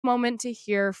Moment to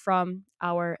hear from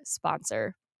our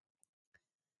sponsor.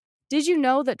 Did you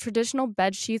know that traditional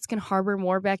bed sheets can harbor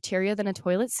more bacteria than a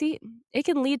toilet seat? It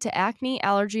can lead to acne,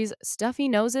 allergies, stuffy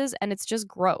noses, and it's just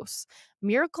gross.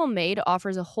 Miracle Made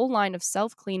offers a whole line of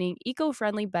self-cleaning,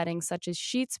 eco-friendly bedding such as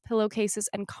sheets, pillowcases,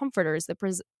 and comforters that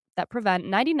prevent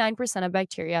 99% of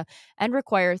bacteria and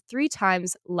require 3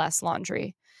 times less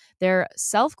laundry. Their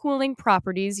self-cooling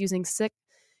properties using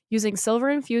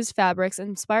silver-infused fabrics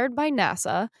inspired by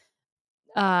NASA.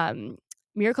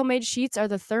 Miracle Made sheets are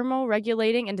the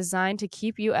thermoregulating and designed to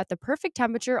keep you at the perfect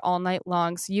temperature all night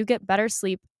long so you get better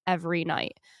sleep every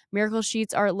night. Miracle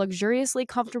sheets are luxuriously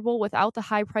comfortable without the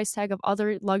high price tag of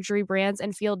other luxury brands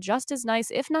and feel just as nice,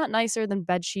 if not nicer, than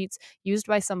bed sheets used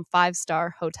by some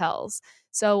 5-star hotels.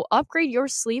 So upgrade your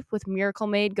sleep with Miracle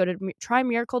Made. Go to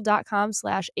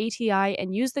trymiracle.com/ATI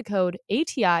and use the code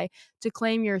ATI to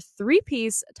claim your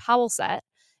 3-piece towel set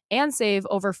and save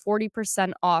over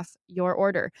 40% off your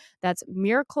order. That's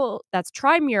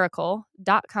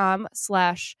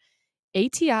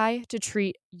trymiracle.com/ATI to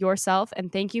treat yourself.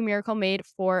 And thank you, Miracle Made,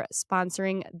 for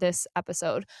sponsoring this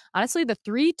episode. Honestly, the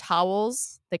 3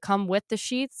 towels that come with the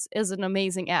sheets is an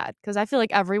amazing ad because I feel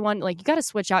like everyone, like, you got to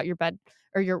switch out your bed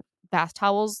or your bath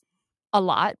towels a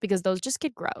lot because those just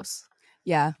get gross.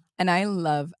 Yeah. And I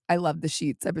love the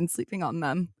sheets. I've been sleeping on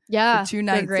them for 2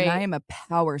 nights, and I am a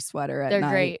power sweater at they're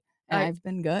night. Great. And I've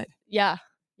been good. Yeah,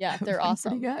 they're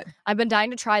awesome. Pretty good. I've been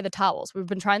dying to try the towels. We've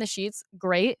been trying the sheets.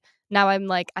 Great. Now I'm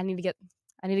like, I need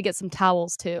to get some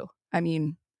towels too. I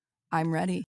mean, I'm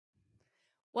ready.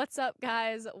 What's up,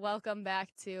 guys? Welcome back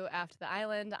to After the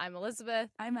Island. I'm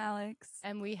Elizabeth. I'm Alex.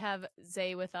 And we have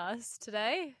Zay with us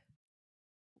today.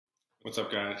 What's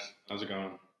up, guys? How's it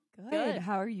going? Good.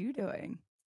 How are you doing?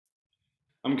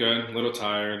 I'm good. A little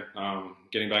tired.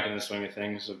 Getting back in the swing of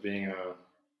things of being a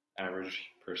average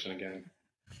person again.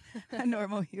 A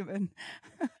normal human.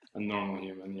 A normal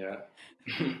human, yeah.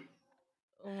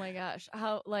 Oh my gosh.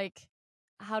 How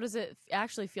does it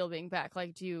actually feel being back?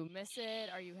 Like, do you miss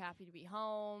it? Are you happy to be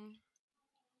home?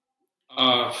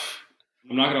 I'm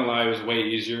not gonna lie, it was way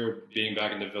easier being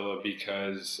back in the villa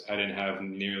because I didn't have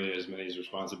nearly as many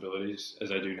responsibilities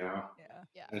as I do now.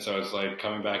 Yeah. And so it's like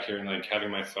coming back here and like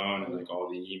having my phone and like all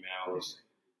the emails,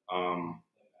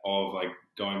 all of like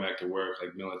going back to work,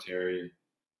 like military.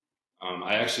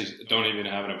 I actually don't even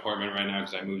have an apartment right now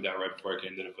because I moved out right before I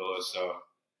came to the villa. So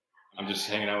I'm just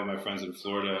hanging out with my friends in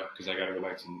Florida because I got to go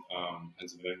back to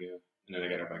Pennsylvania and then I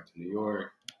got to go back to New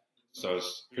York. So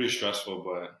it's pretty stressful,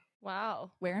 but.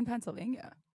 Wow. Where in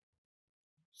Pennsylvania?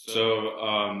 So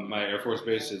my Air Force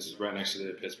base is right next to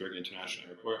the Pittsburgh International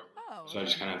Airport. Oh. So I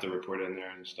just kind of have to report in there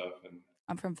and stuff. And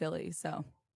I'm from Philly, so.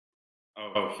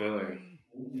 Oh, Philly.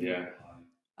 Yeah.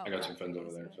 I got some friends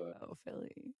over there. Oh,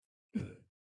 Philly.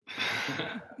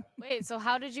 Wait, so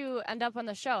how did you end up on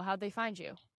the show? How'd they find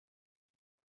you?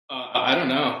 I don't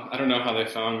know. I don't know how they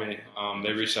found me.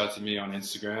 They reached out to me on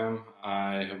Instagram.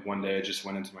 One day I just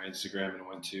went into my Instagram and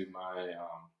went to my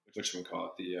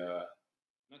whatchamacallit,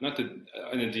 not the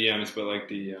in the DMs, but like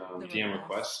the DM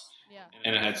requests. Yeah.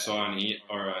 And I had saw a DM.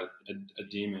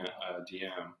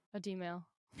 A D-mail.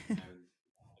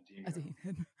 A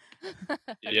DM.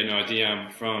 A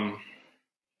DM from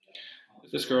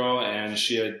this girl, and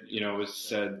she had,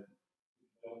 said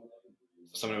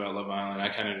something about Love Island. I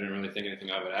kind of didn't really think anything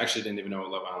of it. I actually didn't even know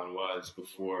what Love Island was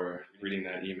before reading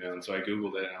that email, and so I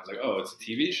Googled it, and I was like, oh, it's a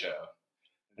TV show.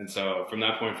 And so from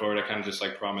that point forward, I kind of just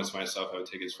like promised myself I would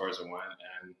take it as far as it went,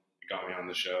 and it got me on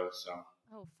the show. So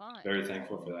fun. Very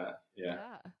thankful for that.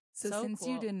 Yeah. So since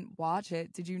cool. You didn't watch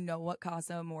it, did you know what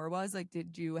Casa Amor was? Like,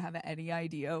 did you have any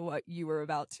idea what you were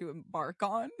about to embark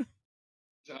on?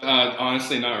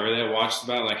 Honestly, not really. I watched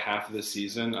about like half of the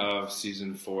season of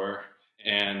season 4,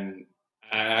 and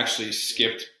I actually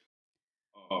skipped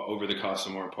over the Casa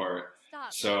Amor part.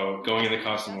 Stop. So going in the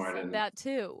Casa Amor, I didn't. That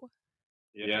too.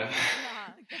 Yeah.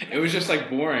 It was just like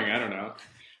boring. I don't know.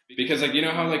 Because like, you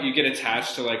know how like you get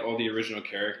attached to like all the original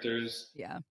characters?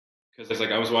 Yeah. Because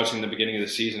like I was watching the beginning of the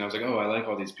season, I was like, oh, I like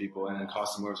all these people, and then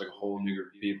Casa Amor was like a whole new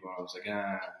group of people. And I was like,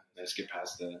 I skipped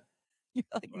past that. You're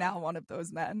like now one of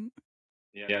those men.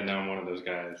 Yeah, now I'm one of those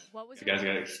guys. The guys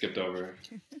got skipped over.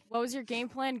 What was your game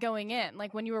plan going in?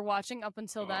 Like when you were watching up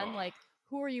until then, like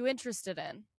who were you interested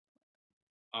in?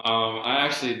 I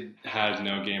actually had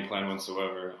no game plan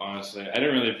whatsoever, honestly. I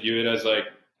didn't really view it as like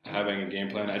having a game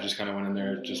plan. I just kind of went in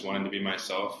there just wanting to be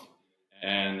myself.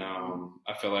 And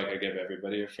I feel like I gave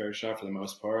everybody a fair shot for the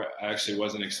most part. I actually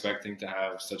wasn't expecting to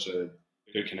have such a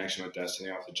good connection with Destiny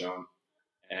off the jump.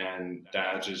 And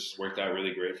that just worked out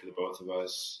really great for the both of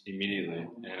us immediately.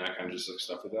 And I kind of just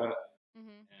stuck with that.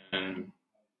 Mm-hmm. And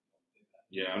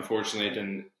yeah, unfortunately, it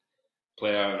didn't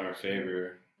play out in our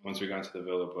favor once we got to the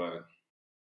villa. But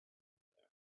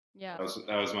Yeah.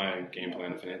 that was my game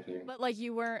plan, if anything. But like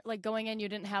you weren't like going in, you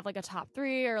didn't have like a top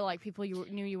 3 or like people you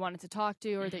knew you wanted to talk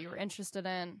to or that you were interested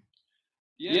in.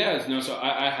 Yeah, no. So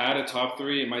I had a top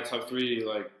 3, and my top 3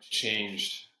 like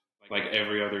changed like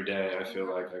every other day. I feel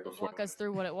like before. Walk us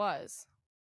through what it was.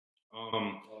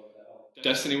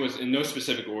 Destiny was in no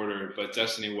specific order, but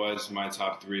Destiny was my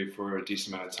top 3 for a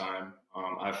decent amount of time.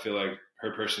 I feel like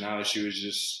her personality, she was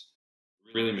just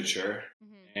really mature,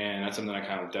 and that's something I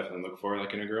kind of definitely look for,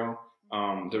 like in a girl.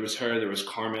 There was her, there was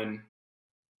Carmen.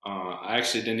 I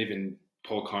actually didn't even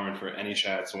pull Carmen for any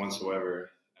chats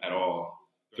whatsoever at all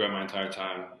throughout my entire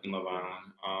time in Love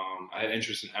Island. I had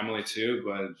interest in Emily too,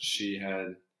 but she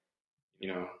had,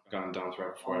 gone down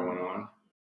right before I went on.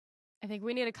 I think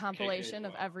we need a compilation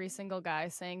of every single guy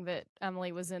saying that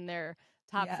Emily was in their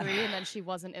top 3 and then she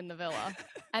wasn't in the villa.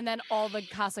 And then all the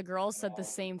Casa girls said the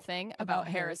same thing about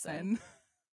Harrison.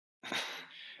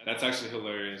 That's actually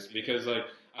hilarious because like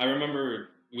I remember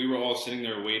we were all sitting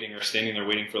there waiting or standing there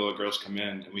waiting for the girls to come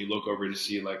in, and we look over to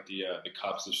see like the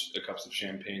cups of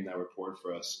champagne that were poured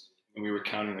for us, and we were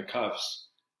counting the cups,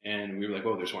 and we were like,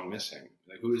 oh, there's one missing.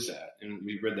 Like, who is that? And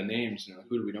we read the names, and like,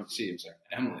 who do we don't see? It's like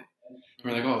Emily.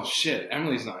 And we're like, oh shit,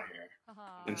 Emily's not here.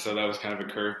 And so that was kind of a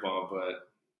curveball, but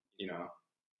it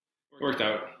worked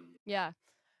out. Yeah.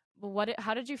 Well,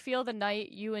 how did you feel the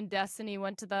night you and Destiny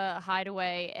went to the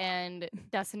hideaway and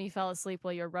Destiny fell asleep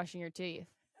while you were brushing your teeth?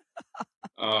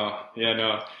 Yeah,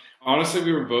 no. Honestly,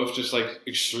 we were both just like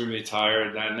extremely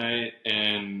tired that night,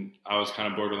 and I was kind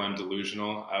of borderline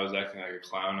delusional. I was acting like a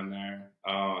clown in there.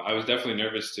 I was definitely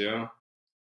nervous too.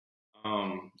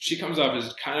 She comes off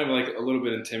as kind of like a little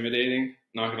bit intimidating,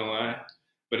 not gonna lie,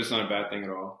 but it's not a bad thing at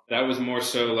all. That was more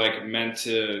so like meant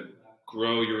to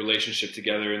grow your relationship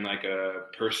together in like a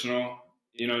personal,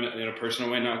 in a personal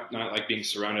way, not like being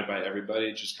surrounded by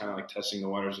everybody, just kind of like testing the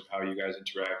waters of how you guys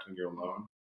interact when you're alone,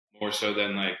 more so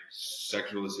than like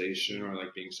sexualization or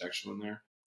like being sexual in there.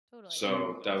 Totally.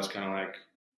 So that was kind of like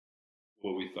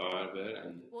what we thought of it.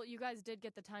 And well, you guys did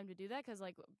get the time to do that because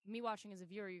like me watching as a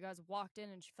viewer, you guys walked in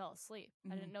and she fell asleep.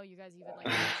 I didn't know you guys even like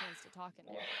had a chance to talk in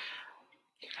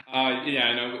there. Yeah,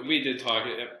 I know we did talk.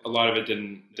 A lot of it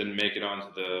didn't make it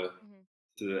onto the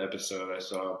to the episode I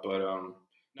saw, but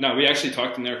no, we actually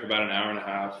talked in there for about an hour and a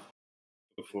half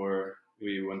before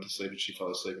we went to sleep, and she fell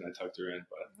asleep, and I tucked her in.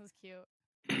 But it was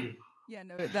cute. Yeah,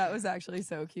 no, that was actually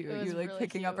so cute. You like really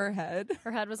picking up her head.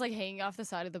 Her head was like hanging off the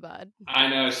side of the bed. I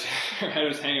know, her head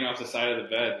was hanging off the side of the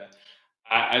bed.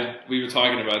 We were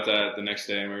talking about that the next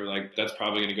day, and we were like, that's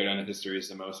probably going to go down in history as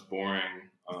the most boring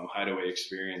hideaway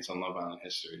experience on Love Island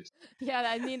history. Yeah,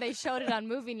 I mean, they showed it on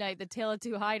movie night, The Tale of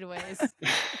Two Hideaways.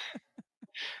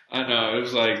 I know, it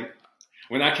was like,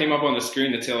 when that came up on the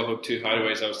screen, The Tale of Two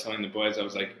Hideaways, I was telling the boys, I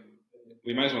was like,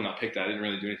 we might as well not pick that. I didn't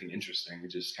really do anything interesting. We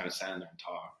just kind of sat in there and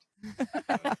talked.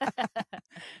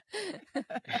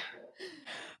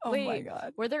 Oh Wait, my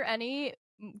God. Were there any,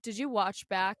 did you watch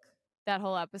back that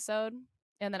whole episode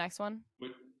and the next one?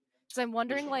 Because I'm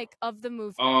wondering, like, of the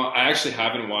movie. I actually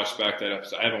haven't watched back that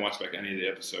episode. I haven't watched back any of the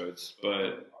episodes,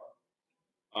 but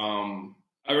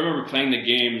I remember playing the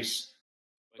games,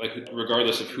 like,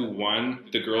 regardless of who won,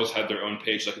 the girls had their own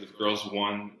page. Like, if the girls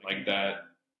won, like, that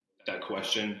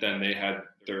question, then they had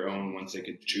their own ones they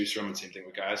could choose from, and same thing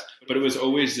with guys. But it was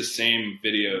always the same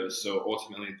videos, so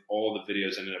ultimately all the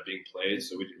videos ended up being played,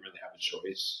 so we didn't really have a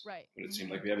choice. Right. When it seemed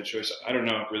like we had a choice. I don't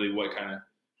know really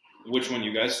which one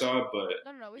you guys saw,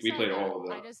 but no, we played all of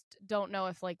them. I just don't know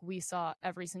if like we saw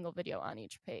every single video on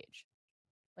each page,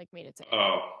 like made it to.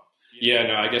 Oh, yeah,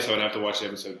 no, I guess I would have to watch the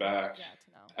episode back. Yeah,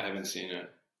 to know. I haven't seen it.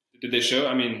 Did they show?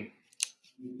 I mean,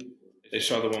 they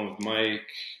saw the one with Mike.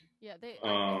 Yeah, they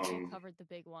covered the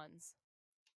big ones.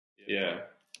 Yeah,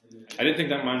 I didn't think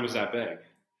that mine was that big,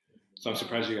 so I'm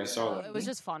surprised you guys saw it. It was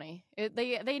just funny.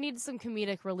 They needed some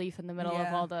comedic relief in the middle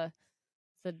of all the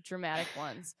dramatic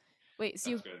ones. Wait,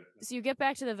 so you get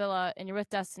back to the villa and you're with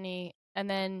Destiny, and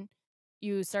then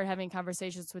you start having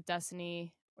conversations with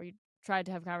Destiny, or you tried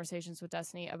to have conversations with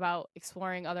Destiny about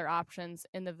exploring other options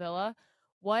in the villa.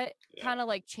 What kind of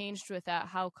like changed with that?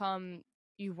 How come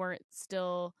you weren't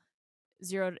still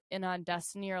zeroed in on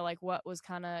Destiny, or like what was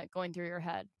kind of going through your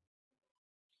head?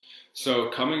 So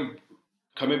coming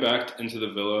back into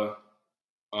the villa,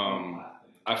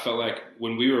 I felt like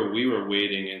when we were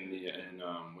waiting in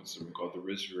what's it called, the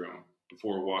Riz room,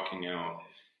 before walking out,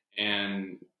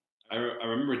 and I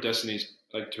remember Destiny's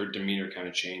like her demeanor kind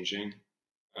of changing.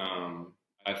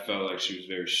 I felt like she was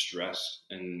very stressed,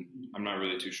 and I'm not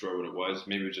really too sure what it was.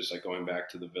 Maybe it was just like going back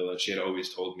to the villa. She had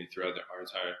always told me throughout our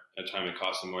entire time in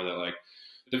Casa Amor that like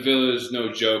the villa is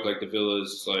no joke. Like the villa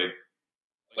is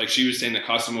like she was saying that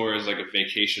Casa Amor is like a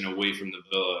vacation away from the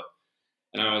villa.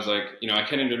 And I was like, you know, I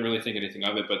couldn't even really think anything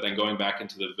of it. But then going back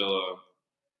into the villa,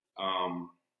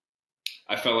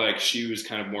 I felt like she was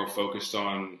kind of more focused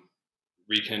on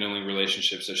rekindling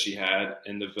relationships that she had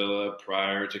in the villa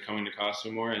prior to coming to Casa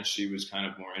Amor, and she was kind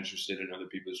of more interested in other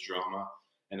people's drama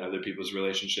and other people's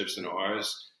relationships than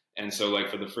ours. And so, like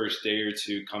for the first day or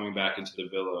two coming back into the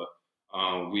villa,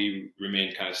 we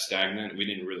remained kind of stagnant. We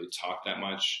didn't really talk that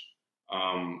much.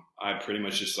 I pretty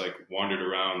much just like wandered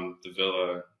around the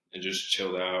villa and just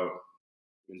chilled out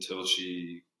until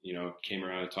she, you know, came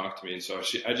around and talked to me. And so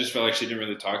I just felt like she didn't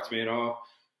really talk to me at all.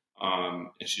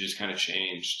 And she just kind of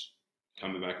changed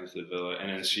coming back into the villa. And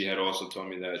then she had also told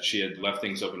me that she had left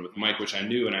things open with Mike, which I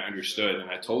knew and I understood.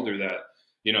 And I told her that,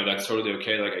 you know, that's totally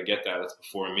okay. Like, I get that. That's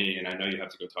before me. And I know you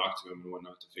have to go talk to him and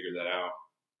whatnot to figure that out.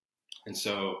 And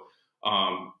so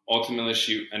ultimately,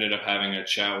 she ended up having a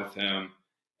chat with him.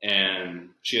 And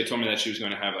she had told me that she was going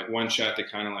to have like one chat to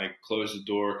kind of like close the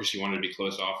door because she wanted to be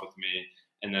closed off with me.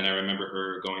 And then I remember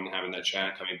her going and having that chat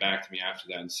and coming back to me after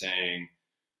that and saying,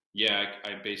 yeah,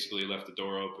 I basically left the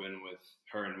door open with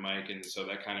her and Mike. And so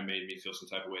that kind of made me feel some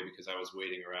type of way because I was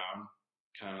waiting around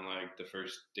kind of like the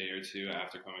first day or two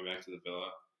after coming back to the villa.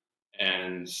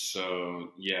 And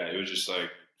so, yeah, it was just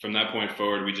like from that point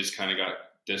forward, we just kind of got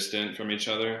distant from each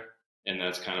other. And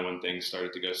that's kind of when things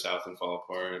started to go south and fall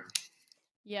apart.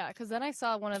 Yeah, because then I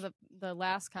saw one of the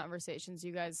last conversations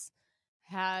you guys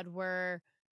had where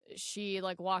she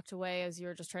like walked away as you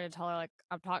were just trying to tell her like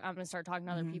I'm going to start talking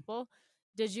to other people.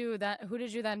 Who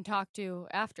did you then talk to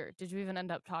after? Did you even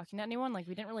end up talking to anyone? Like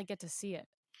we didn't really get to see it.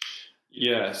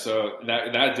 Yeah, so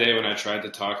that day when I tried to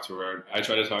talk to her, I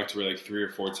tried to talk to her like 3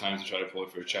 or 4 times to try to pull her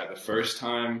for a chat. The first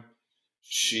time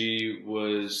she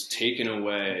was taken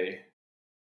away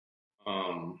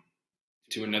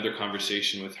to another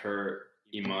conversation with her,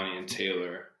 Imani, and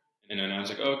Taylor. And then I was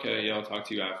like, oh, okay, yeah, I'll talk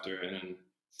to you after. And then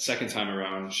second time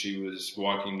around, she was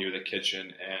walking near the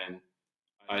kitchen, and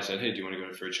I said, hey, do you want to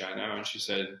go for a chat now? And she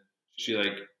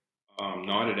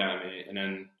nodded at me. And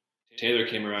then Taylor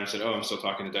came around and said, oh, I'm still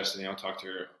talking to Destiny. I'll talk to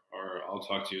her, or I'll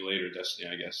talk to you later, Destiny,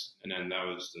 I guess. And then that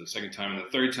was the second time. And the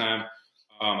third time,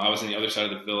 I was on the other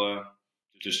side of the villa,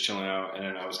 just chilling out. And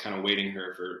then I was kind of waiting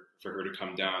for her to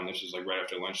come down. This was like right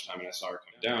after lunchtime, and I saw her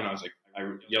come down. I was like, I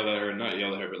yelled at her, not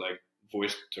yelled at her, but like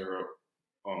voiced to her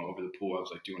over the pool. I was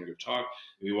like, do you want to go talk?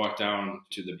 And we walked down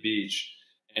to the beach,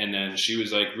 and then she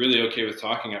was like really okay with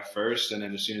talking at first. And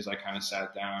then as soon as I kind of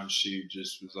sat down, she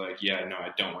just was like, yeah, no, I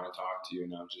don't want to talk to you.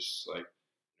 And I was just like,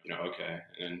 you know, okay.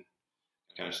 And then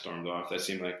I kind of stormed off. That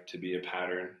seemed like to be a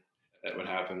pattern that would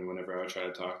happen whenever I would try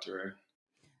to talk to her.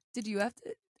 Did you have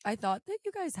to? I thought that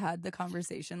you guys had the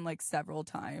conversation like several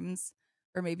times,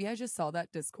 or maybe I just saw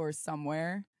that discourse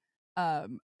somewhere.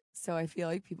 So I feel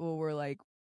like people were like,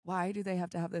 why do they have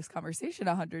to have this conversation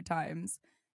 100 times?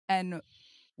 And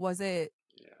was it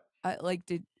like,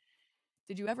 did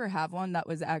you ever have one that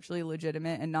was actually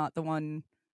legitimate and not the one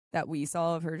that we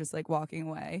saw of her just like walking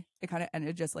away? It kind of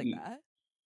ended just like that.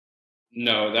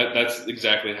 No, that's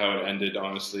exactly how it ended,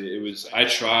 honestly. It was, I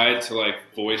tried to like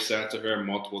voice that to her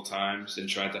multiple times and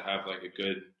tried to have like a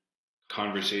good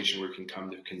conversation where we can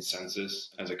come to a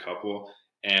consensus as a couple.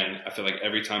 And I feel like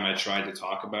every time I tried to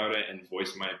talk about it and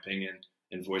voice my opinion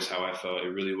and voice how I felt, it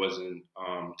really wasn't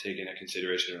taken into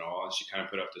consideration at all. And she kind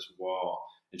of put up this wall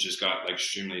and just got like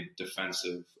extremely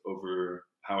defensive over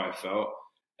how I felt.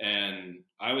 And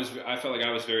I felt like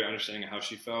I was very understanding of how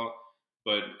she felt,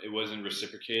 but it wasn't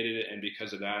reciprocated. And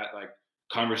because of that, like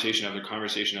conversation after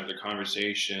conversation after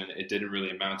conversation, it didn't really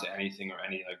amount to anything or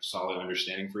any like solid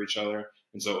understanding for each other.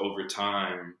 And so over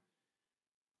time,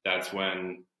 that's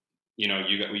when, you know,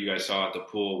 you guys saw at the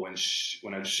pool when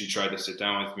she tried to sit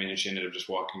down with me, and she ended up just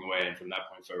walking away. And from that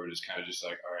point forward, it's kind of just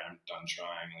like, all right, I'm done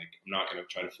trying. Like, I'm not going to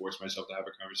try to force myself to have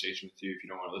a conversation with you. If you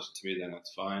don't want to listen to me, then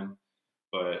that's fine.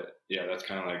 But yeah, that's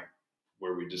kind of like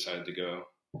where we decided to go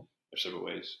our separate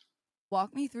ways.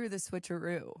 Walk me through the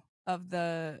switcheroo of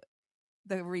the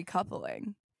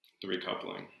recoupling. The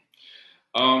recoupling.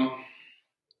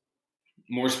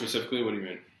 More specifically, what do you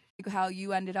mean? How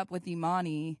you ended up with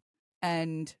Imani,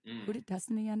 and who did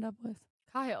Destiny end up with?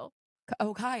 Kyle.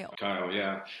 Kyle. Kyle,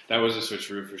 yeah. That was a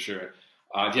switcheroo for sure.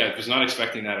 Yeah, I was not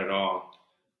expecting that at all.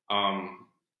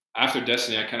 After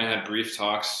Destiny, I kind of had brief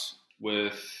talks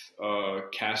with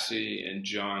Cassie and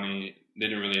Johnny. They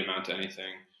didn't really amount to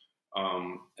anything.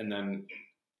 And then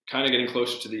kind of getting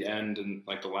closer to the end and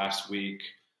like the last week,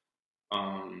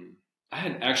 I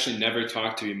had actually never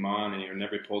talked to Imani or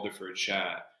never pulled her for a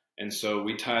chat. And so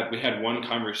we had one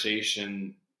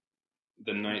conversation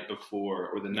the night before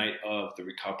or the night of the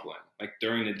recoupling. Like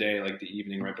during the day, like the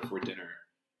evening right before dinner,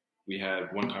 we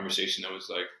had one conversation that was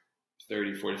like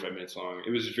 30, 45 minutes long.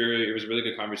 It was a really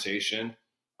good conversation.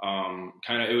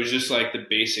 It was just like the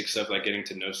basics of like getting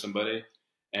to know somebody.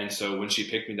 And so when she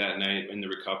picked me that night in the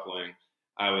recoupling,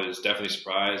 I was definitely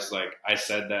surprised. Like I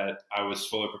said that I was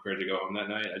fully prepared to go home that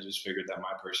night. I just figured that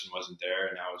my person wasn't there,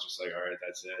 and I was just like, all right,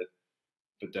 that's it.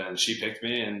 But then she picked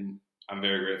me, and I'm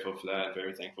very grateful for that.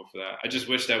 Very thankful for that. I just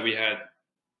wish that we had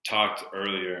talked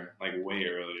earlier, like way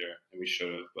earlier, and we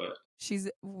should have. But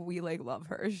we like love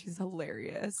her. She's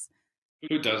hilarious.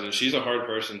 who doesn't? She's a hard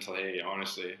person to hate,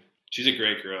 honestly. She's a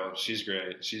great girl. She's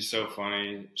great. She's so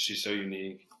funny. She's so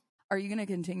unique. Are you going to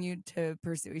continue to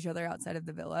pursue each other outside of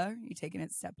the villa? Are you taking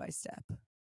it step by step,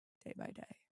 day by day?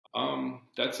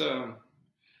 That's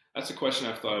a question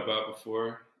I've thought about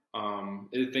before.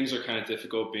 Things are kind of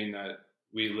difficult, being that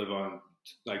we live on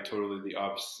like totally the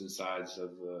opposite sides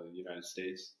of the United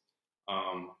States.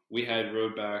 We had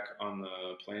rode back on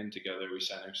the plane together. We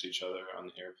sat next to each other on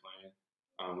the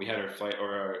airplane. We had our flight,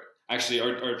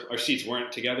 our seats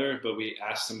weren't together, but we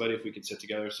asked somebody if we could sit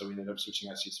together, so we ended up switching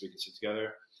out seats so we could sit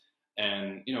together.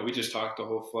 And we just talked the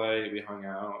whole flight. We hung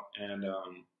out, and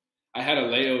I had a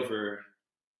layover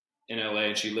in LA,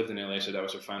 and she lived in LA, so that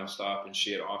was her final stop. And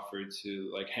she had offered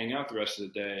to like hang out the rest of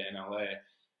the day in LA,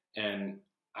 and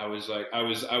I was like, I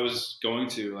was going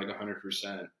to like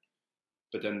 100%,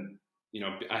 but then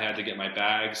I had to get my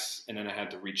bags, and then I had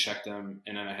to recheck them,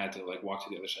 and then I had to like walk to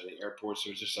the other side of the airport. So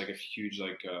it was just like a huge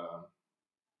like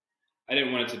I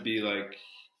didn't want it to be like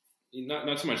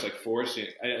not so much like forced.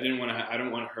 I don't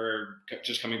want her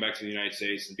just coming back to the United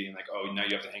States and being like, oh, now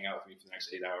you have to hang out with me for the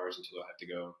next 8 hours until I have to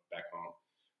go back home.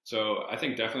 So I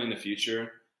think definitely in the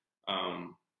future,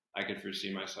 I could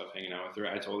foresee myself hanging out with her.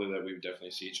 I told her that we would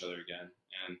definitely see each other again,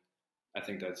 and I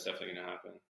think that's definitely going to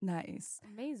happen. Nice.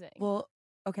 Amazing. Well,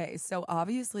 okay, so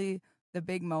obviously the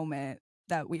big moment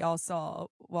that we all saw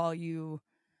while you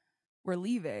were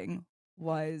leaving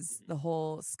was the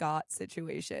whole Scott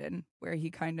situation where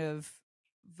he kind of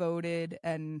voted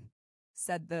and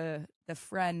said the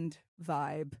friend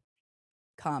vibe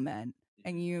comment,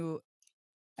 and you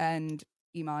and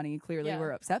Imani clearly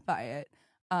were upset by it.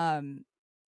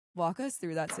 Walk us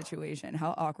through that situation.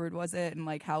 How awkward was it, and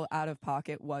like how out of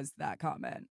pocket was that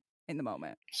comment in the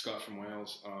moment? Scott from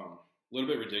Wales, a little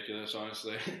bit ridiculous,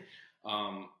 honestly.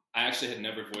 I actually had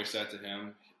never voiced that to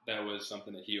him. That was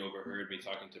something that he overheard me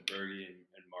talking to Bergie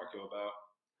and Marco about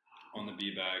on the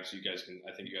B bags.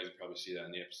 I think you guys will probably see that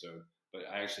in the episode. But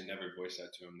I actually never voiced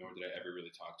that to him, nor did I ever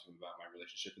really talk to him about my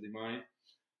relationship with Imani.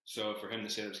 So for him to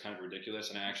say that was kind of ridiculous.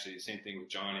 And actually, same thing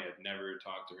with Johnny. I'd never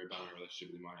talked to her about my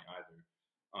relationship with Imani either.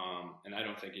 And I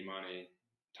don't think Imani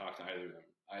talked to either of them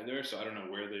either. So I don't know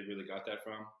where they really got that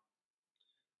from.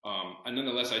 And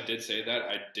nonetheless, I did say that.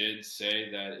 I did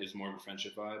say that is more of a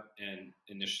friendship vibe. And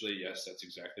initially, yes, that's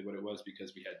exactly what it was,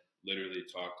 because we had literally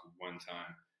talked one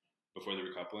time before the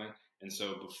recoupling. And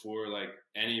so before like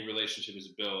any relationship is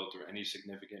built or any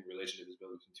significant relationship is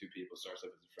built between two people, starts off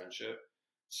as a friendship.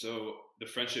 So the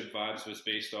friendship vibes was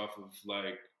based off of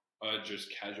like a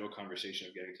just casual conversation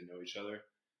of getting to know each other.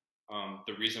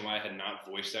 The reason why I had not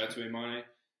voiced that to Imani,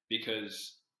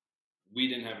 because we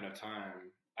didn't have enough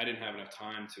time. I didn't have enough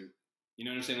time to, you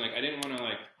know what I'm saying? Like, I didn't want to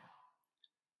like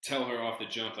tell her off the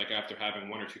jump, like after having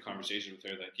one or two conversations with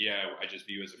her, like, yeah, I just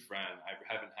view you as a friend. I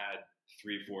haven't had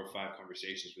 3, 4, 5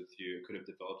 conversations with you. It could have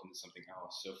developed into something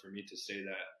else. So for me to say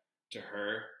that to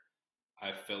her,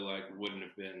 I feel like wouldn't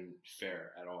have been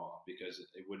fair at all, because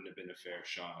it wouldn't have been a fair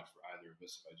shot for either of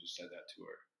us if I just said that to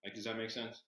her. Like, does that make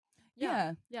sense?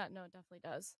 Yeah. Yeah, no, it definitely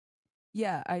does.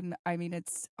 Yeah, I mean,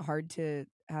 it's hard to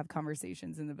have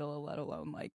conversations in the villa, let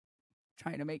alone like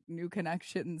trying to make new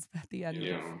connections at the end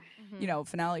of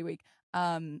finale week.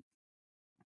 How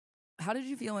did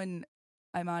you feel when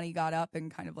Imani got up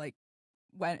and kind of like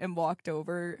went and walked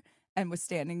over and was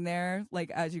standing there,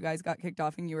 like as you guys got kicked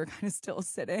off and you were kind of still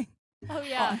sitting? Oh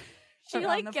yeah. She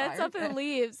like gets up and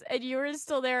leaves, and you were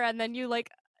still there, and then you like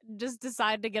just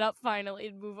decide to get up finally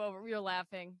and move over. You're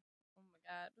laughing. Oh my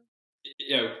god.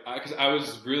 Yeah, because I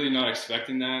was really not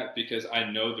expecting that, because I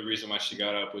know the reason why she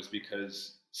got up was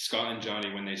because Scott and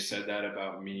Johnny, when they said that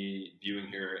about me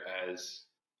viewing her as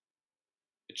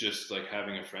just like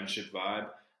having a friendship vibe,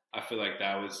 I feel like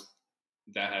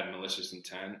that had malicious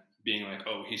intent, being like,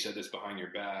 oh, he said this behind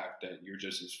your back, that you're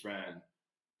just his friend.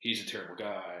 He's a terrible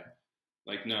guy.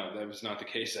 Like, no, that was not the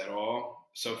case at all.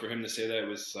 So for him to say that, it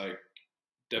was like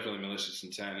definitely malicious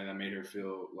intent, and that made her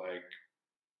feel like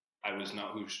I was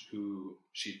not who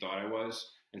she thought I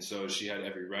was. And so she had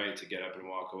every right to get up and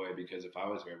walk away, because if I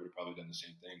was there, I would have probably done the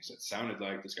same thing. So it sounded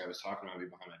like this guy was talking about me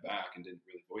behind my back and didn't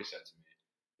really voice that to me.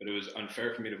 But it was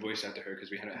unfair for me to voice that to her because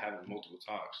we had to have multiple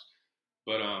talks.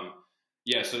 But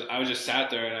yeah, so I was just sat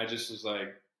there and I just was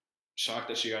like shocked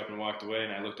that she got up and walked away.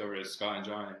 And I looked over at Scott and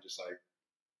John and just like,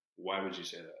 why would you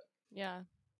say that? Yeah.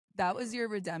 That was your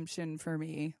redemption for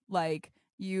me. Like,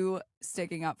 you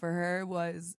sticking up for her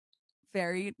was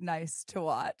very nice to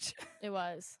watch. It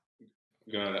was.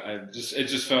 God, it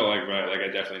just felt like right. Like I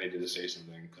definitely needed to say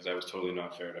something because I was totally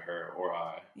not fair to her or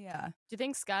I. Yeah. Do you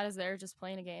think Scott is there just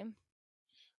playing a game?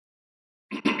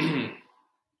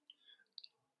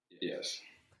 Yes.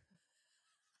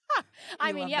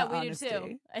 I mean, yeah, we honesty. do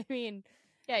too. I mean,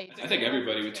 yeah. I think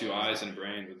everybody with two eyes and a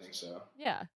brain would think so.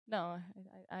 Yeah. No,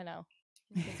 I know.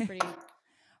 It's pretty.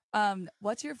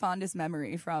 What's your fondest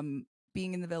memory from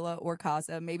being in the villa or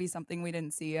Casa? Maybe something we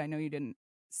didn't see. I know you didn't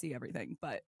see everything,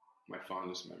 but my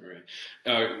fondest memory.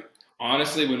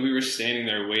 Honestly, when we were standing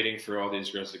there waiting for all these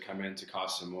girls to come in to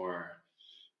Casa Amor,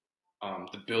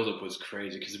 the buildup was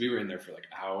crazy because we were in there for like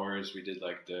hours. We did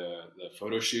like the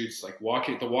photo shoots, like walk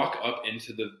up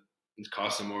into the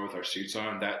Casa Amor with our suits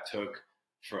on. That took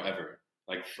forever,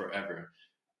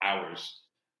 hours.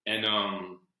 And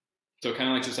so kind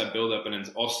of like just that buildup, and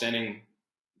then all standing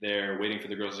there waiting for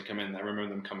the girls to come in. I remember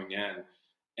them coming in.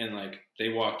 And like they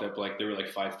walked up, like they were like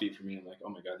 5 feet from me. I'm like, oh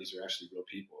my God, these are actually real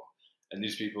people. And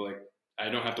these people, like, I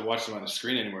don't have to watch them on the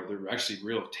screen anymore. They're actually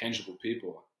real, tangible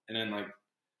people. And then like,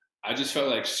 I just felt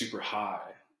like super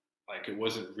high, like it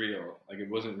wasn't real, like it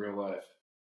wasn't real life.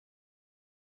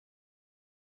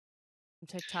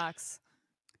 TikToks.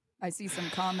 I see some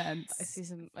comments.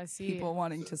 I see people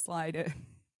wanting to slide it.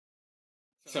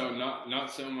 So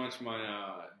not so much my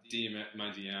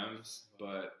DMs,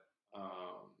 but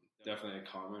definitely a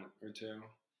comment or two,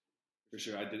 for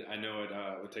sure. I know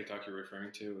what TikTok you're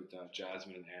referring to with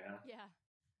Jasmine and Anna.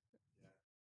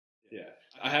 Yeah.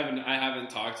 I haven't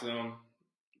talked to them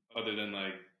other than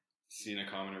like seeing a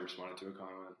comment or responding to a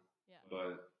comment. Yeah.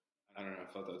 But I don't know.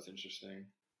 I thought that was interesting.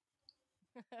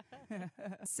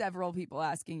 Several people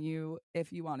asking you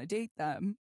if you want to date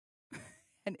them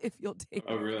and if you'll date.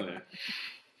 Oh, really?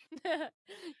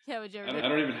 Yeah, would you ever? I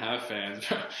don't even have fans.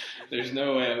 There's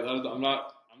no way.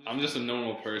 I'm just a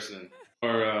normal person.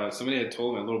 Or somebody had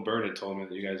told me, a little bird had told me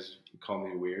that you guys called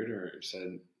me weird, or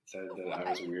said that I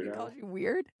was a weirdo. We called you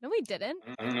weird? No, we didn't.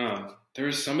 I don't know. There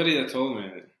was somebody that told me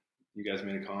that you guys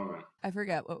made a comment. I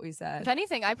forget what we said. If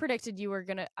anything, I predicted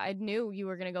I knew you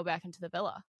were gonna go back into the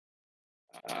villa.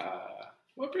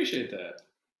 Well, appreciate that.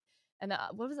 And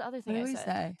what was the other thing What did I we said?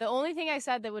 say? The only thing I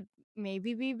said that would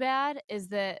maybe be bad is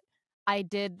that I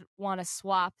did want to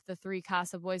swap the 3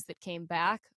 Casa boys that came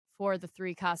back for the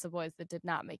 3 Casa boys that did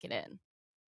not make it in.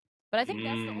 But I think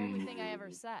that's the only thing I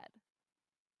ever said.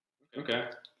 Okay.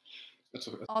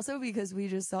 Also because we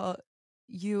just saw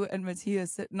you and Mattia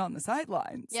sitting on the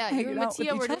sidelines. Yeah, you and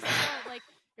Mattia were just like,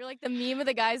 you're like the meme of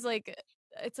the guys, like,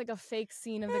 it's like a fake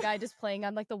scene of the guy just playing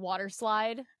on like the water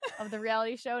slide of the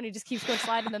reality show, and he just keeps going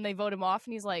slide, and then they vote him off,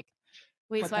 and he's like,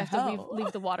 wait, so I have to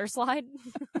leave the water slide?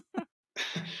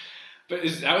 But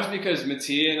that was because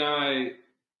Mattia and I,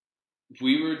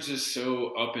 we were just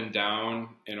so up and down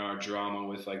in our drama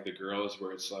with like the girls,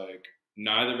 where it's like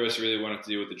neither of us really wanted to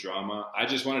deal with the drama. I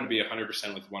just wanted to be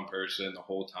 100% with one person the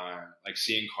whole time, like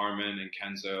seeing Carmen and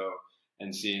Kenzo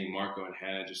and seeing Marco and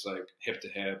Hannah just like hip to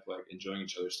hip, like enjoying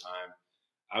each other's time.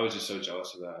 I was just so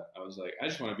jealous of that. I was like, I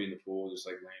just want to be in the pool, just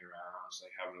like laying around, just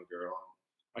like having a girl.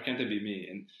 Why can't they be me?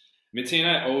 And Mattia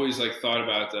and I always like thought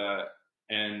about that,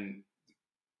 and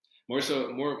more so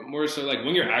like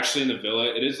when you're actually in the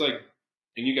villa, it is like,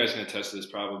 and you guys can attest to this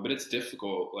probably, but it's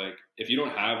difficult. Like if you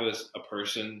don't have a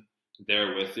person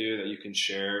there with you that you can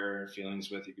share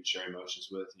feelings with, you can share emotions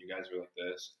with, and you guys are like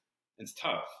this, it's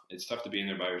tough. It's tough to be in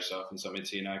there by yourself. And so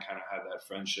Mattia and I kind of had that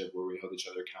friendship where we held each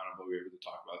other accountable. We were able to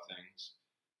talk about things.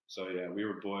 So yeah, we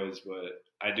were boys, but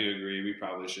I do agree we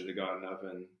probably should have gotten up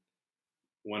and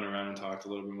went around and talked a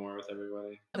little bit more with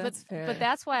everybody. That's fair. But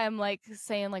that's why I'm like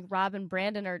saying like Rob and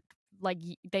Brandon are like,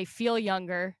 they feel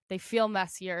younger, they feel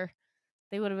messier.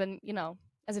 They would have been, you know,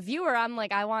 as a viewer, I'm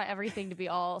like, I want everything to be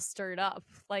all stirred up.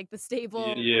 Like the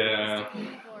stable, yeah, the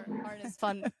stable aren't as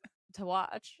fun to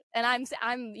watch. And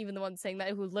I'm even the one saying that,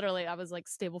 who literally I was like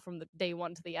stable from the day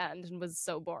one to the end and was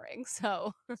so boring.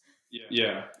 So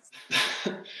yeah.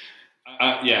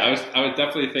 Yeah, I was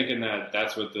definitely thinking that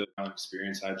that's what the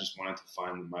experience. I just wanted to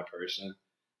find my person,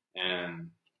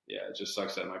 and yeah, it just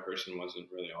sucks that my person wasn't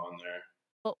really on there.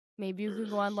 Well, maybe you could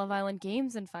go on Love Island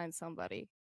Games and find somebody.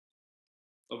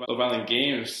 Love Island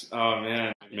games. Oh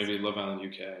man, maybe Love Island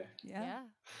UK. Yeah.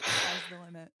 Sky's the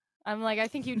limit. I'm like, I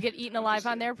think you'd get eaten alive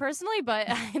on there personally, but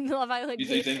in Love Island,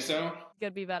 You think so?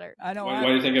 Could be better. I know. Why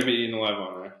do you think I'd be eaten alive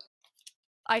on there?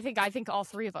 I think all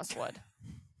three of us would.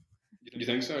 You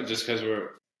think so? Just because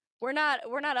we're not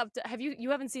up to.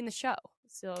 You haven't seen the show,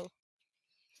 so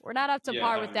we're not up to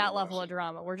par with that level of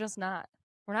drama. We're just not.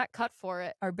 We're not cut for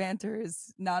it. Our banter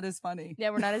is not as funny. Yeah,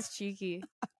 we're not as cheeky.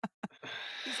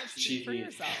 Cheeky. For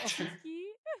yourself.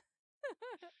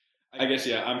 I guess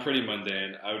I'm pretty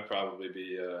mundane. I would probably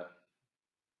be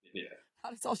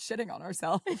Not us all shitting on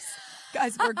ourselves.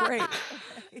 Guys, we're great.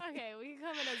 Okay, we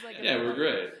come in as like we're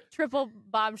great. Triple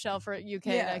bombshell for UK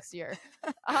next year.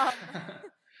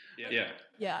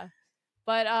 Yeah.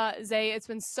 But Zay, it's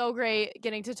been so great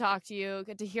getting to talk to you,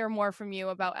 get to hear more from you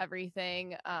about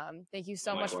everything. Thank you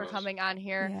so much for coming on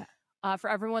here. Yeah. For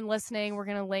everyone listening, we're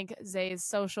going to link Zay's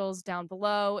socials down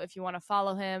below. If you want to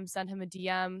follow him, send him a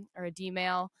DM or a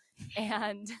D-mail.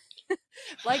 And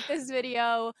like this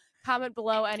video, comment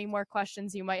below any more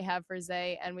questions you might have for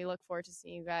Zay. And we look forward to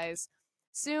seeing you guys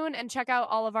soon. And check out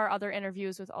all of our other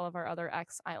interviews with all of our other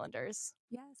ex-Islanders.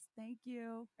 Yes, thank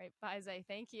you. Right, bye, Zay.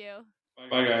 Thank you.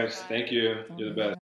 Bye, guys. Thank you. You're the best.